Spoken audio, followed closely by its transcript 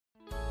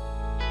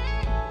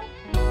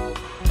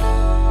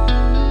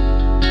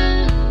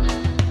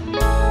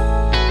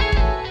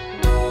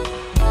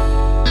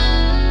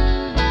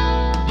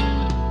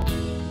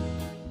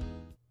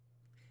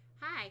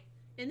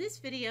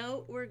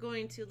video, we're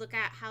going to look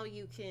at how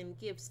you can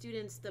give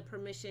students the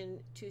permission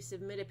to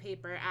submit a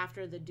paper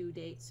after the due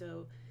date.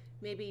 So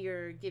maybe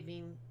you're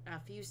giving a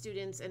few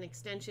students an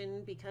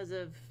extension because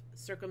of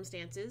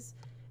circumstances,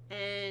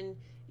 and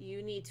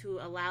you need to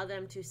allow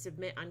them to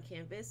submit on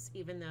Canvas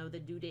even though the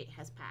due date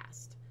has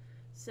passed.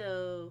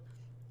 So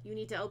you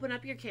need to open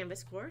up your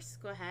Canvas course.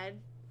 Go ahead,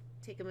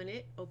 take a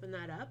minute, open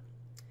that up.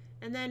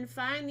 And then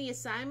find the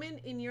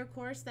assignment in your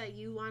course that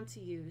you want to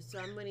use. So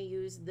I'm going to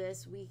use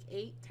this week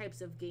 8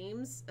 types of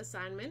games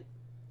assignment.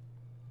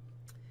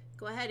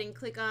 Go ahead and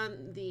click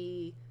on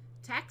the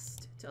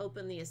text to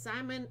open the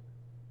assignment,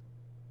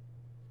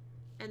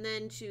 and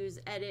then choose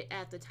edit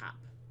at the top.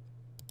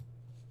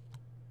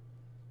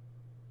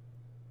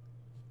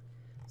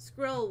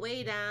 Scroll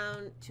way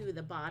down to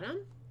the bottom.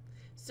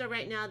 So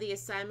right now the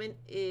assignment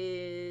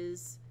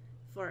is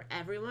for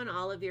everyone,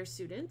 all of your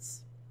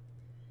students.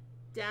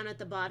 Down at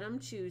the bottom,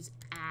 choose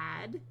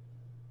add.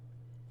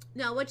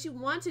 Now what you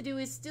want to do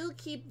is still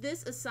keep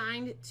this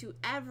assigned to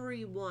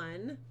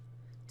everyone.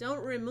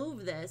 Don't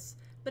remove this,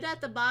 but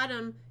at the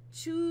bottom,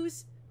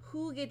 choose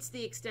who gets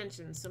the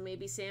extension. So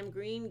maybe Sam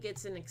Green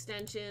gets an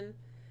extension.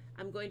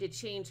 I'm going to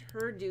change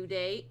her due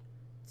date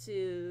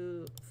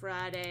to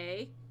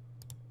Friday.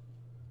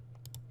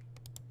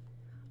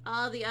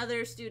 All the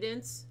other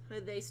students,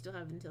 they still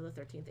have until the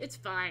 13th. It's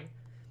fine.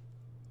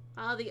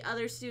 All the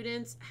other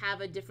students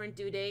have a different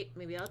due date.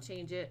 Maybe I'll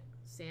change it.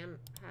 Sam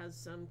has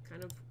some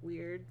kind of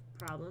weird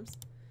problems.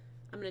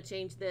 I'm going to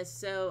change this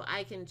so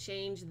I can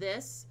change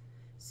this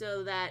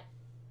so that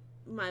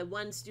my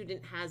one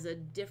student has a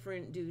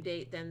different due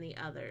date than the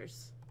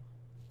others.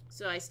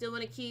 So I still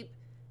want to keep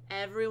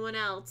everyone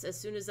else. As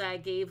soon as I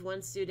gave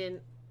one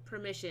student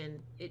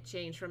permission, it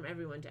changed from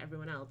everyone to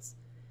everyone else.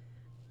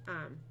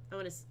 I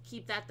want to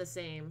keep that the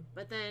same,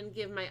 but then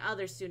give my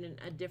other student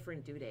a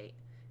different due date.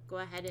 Go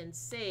ahead and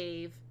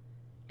save,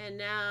 and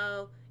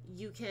now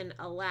you can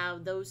allow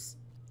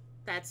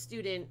that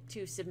student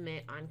to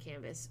submit on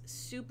Canvas.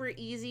 Super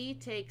easy,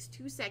 takes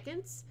 2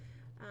 seconds.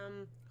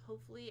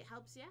 Hopefully it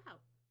helps you out.